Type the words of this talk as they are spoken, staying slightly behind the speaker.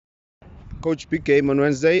Coach, big game on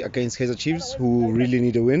Wednesday against Kaizer Chiefs, who really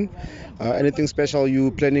need a win. Anything special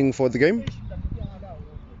you planning for the game?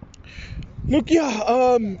 Look,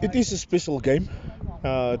 it is a special game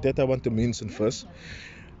that I want to mention first.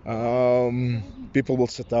 People will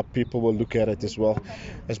set up, people will look at it as well.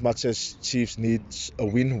 As much as Chiefs needs a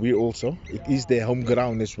win, we also. It is their home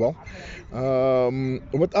ground as well.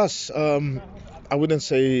 With us, I wouldn't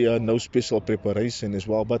say no special preparation as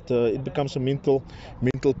well, but it becomes a mental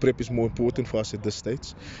prep is more important for us at this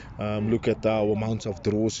stage. Look at our amounts of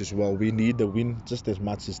draws as well. We need the win just as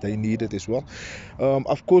much as they need it as well.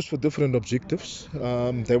 Of course, for different objectives.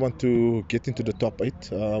 They want to get into the top 8.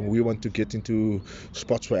 We want to get into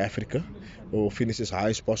spots for Africa or finish as high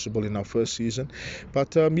as possible in our first season.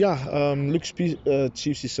 But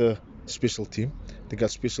Chiefs is a special team. They got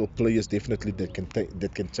special players definitely that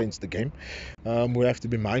can change the game. We have to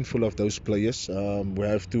be mindful of those players. We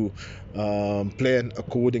have to plan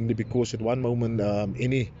accordingly because at one moment,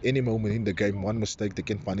 any moment in the game, one mistake they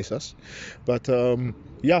can punish us. But for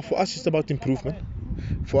us it's about improvement.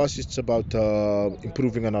 For us, it's about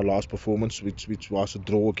improving on our last performance, which was a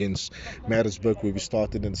draw against Maritzburg, where we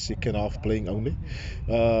started in the second half playing only.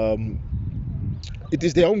 Um, it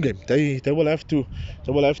is their own game. They will have to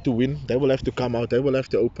win. They will have to come out. They will have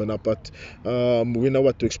to open up. But we know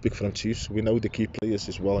what to expect from Chiefs. We know the key players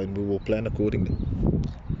as well, and we will plan accordingly.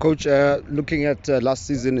 Coach, looking at last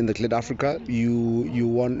season in the Clear Africa, you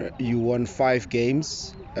won 5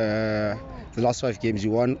 games. The last 5 games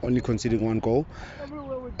you won, only conceding 1 goal.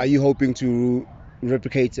 Are you hoping to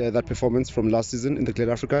replicate that performance from last season in the Clear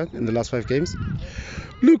Africa in the last 5 games?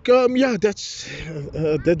 Look, that's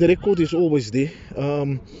that the record is always there.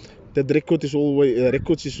 That record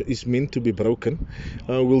is meant to be broken.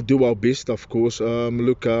 We'll do our best, of course.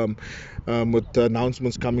 With the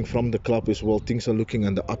announcements coming from the club as well, things are looking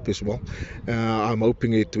on the up as well. I'm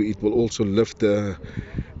hoping it will also lift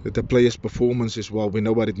the players' performance as well. We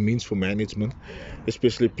know what it means for management,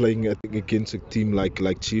 especially playing against a team like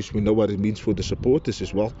Chiefs. We know what it means for the supporters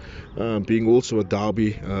as well, being also a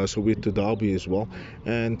derby, Soweto derby as well,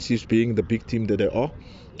 and Chiefs being the big team that they are.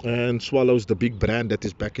 And Swallows, the big brand that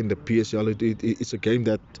is back in the PSL. It's a game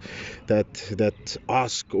that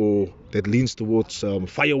asks or that leans towards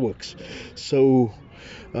fireworks. So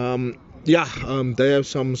they have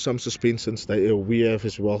some suspensions. We have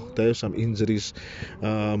as well. They have some injuries.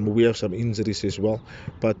 We have some injuries as well.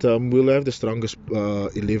 But we'll have the strongest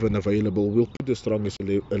 11 available. We'll put the strongest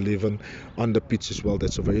 11 on the pitch as well.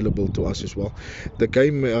 That's available to us as well. The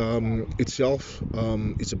game itself,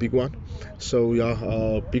 it's a big one.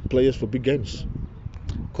 So big players for big games.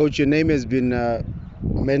 Coach, your name has been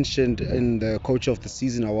mentioned in the Coach of the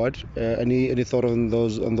Season award. Any thought on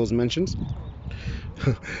those mentions?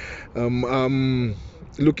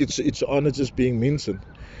 Look, it's an honor just being mentioned.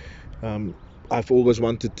 I've always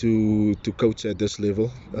wanted to coach at this level,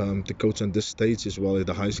 to coach on this stage as well, at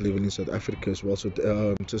the highest level in South Africa as well.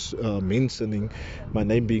 So just mentioning my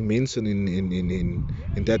name being mentioned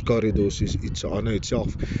in that corridor it's an honor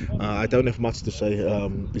itself. I don't have much to say.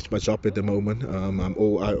 It's my job at the moment.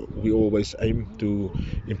 We always aim to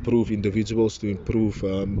improve individuals, to improve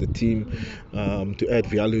the team, to add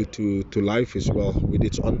value to life as well. Whether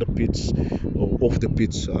it's on the pitch or off the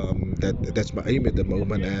pitch, that's my aim at the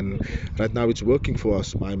moment. And right now it's working for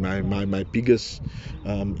us. My biggest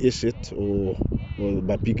asset or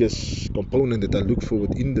my biggest component that I look for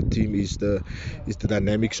within the team is the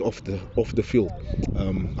dynamics of the field.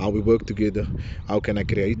 How we work together, how can I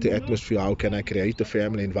create the atmosphere, how can I create a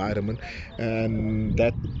family environment, and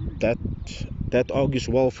that argues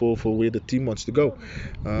well for where the team wants to go.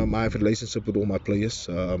 I have a relationship with all my players.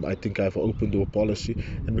 I think I have an open door policy,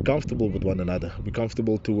 and we're comfortable with one another. We're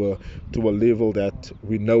comfortable to a level that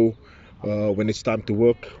we know when it's time to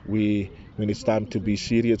work, when it's time to be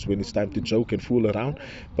serious, when it's time to joke and fool around.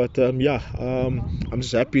 But I'm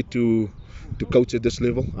just happy to coach at this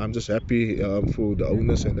level. I'm just happy for the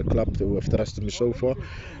owners and the club who have trusted me so far,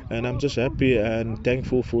 and I'm just happy and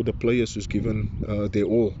thankful for the players who's given their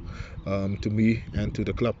all to me and to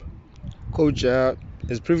the club. Coach,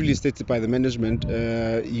 as previously stated by the management,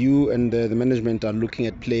 you and the management are looking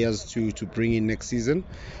at players to bring in next season.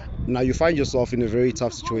 Now you find yourself in a very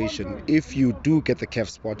tough situation. If you do get the CAF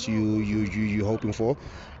spot you're hoping for,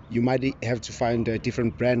 you might have to find a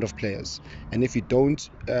different brand of players. And if you don't,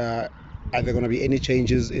 are there going to be any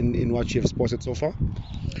changes in what you have spotted so far?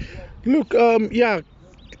 Look,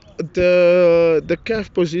 the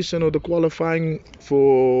CAF position or the qualifying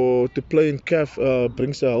to play in CAF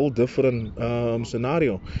brings a whole different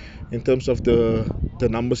scenario in terms of the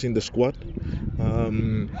numbers in the squad.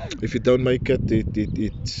 If you don't make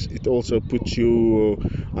it also puts you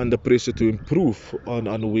under pressure to improve on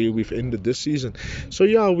where we've ended this season. So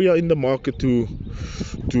yeah, we are in the market to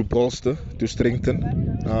bolster, to strengthen,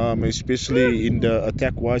 especially in the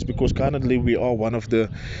attack wise, because currently we are one of the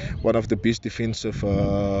best defensive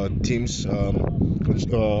teams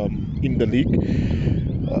in the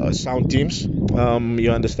league, sound teams.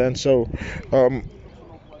 You understand? So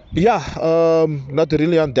yeah, not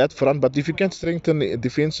really on that front, but if you can strengthen it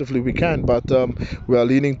defensively, we can. But we are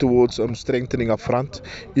leaning towards strengthening up front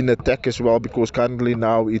in attack as well, because currently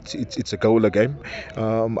now it's a goal game.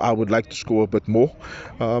 I would like to score a bit more,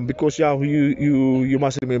 because yeah, you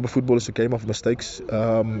must remember football is a game of mistakes.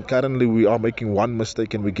 Currently we are making one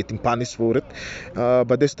mistake and we're getting punished for it.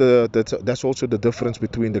 But that's also the difference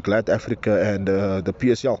between the Glad Africa and the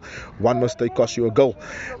PSL. One mistake costs you a goal,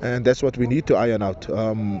 and that's what we need to iron out.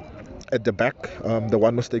 At the back, the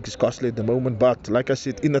one mistake is costly at the moment. But like I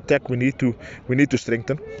said, in attack we need to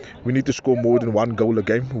strengthen. We need to score more than one goal a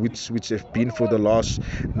game, which have been for the last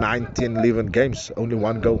 9, 10, 11 games, only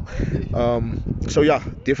one goal. So yeah,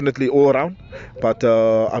 definitely all around. But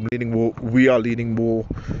we are leaning more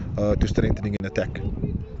to strengthening in attack.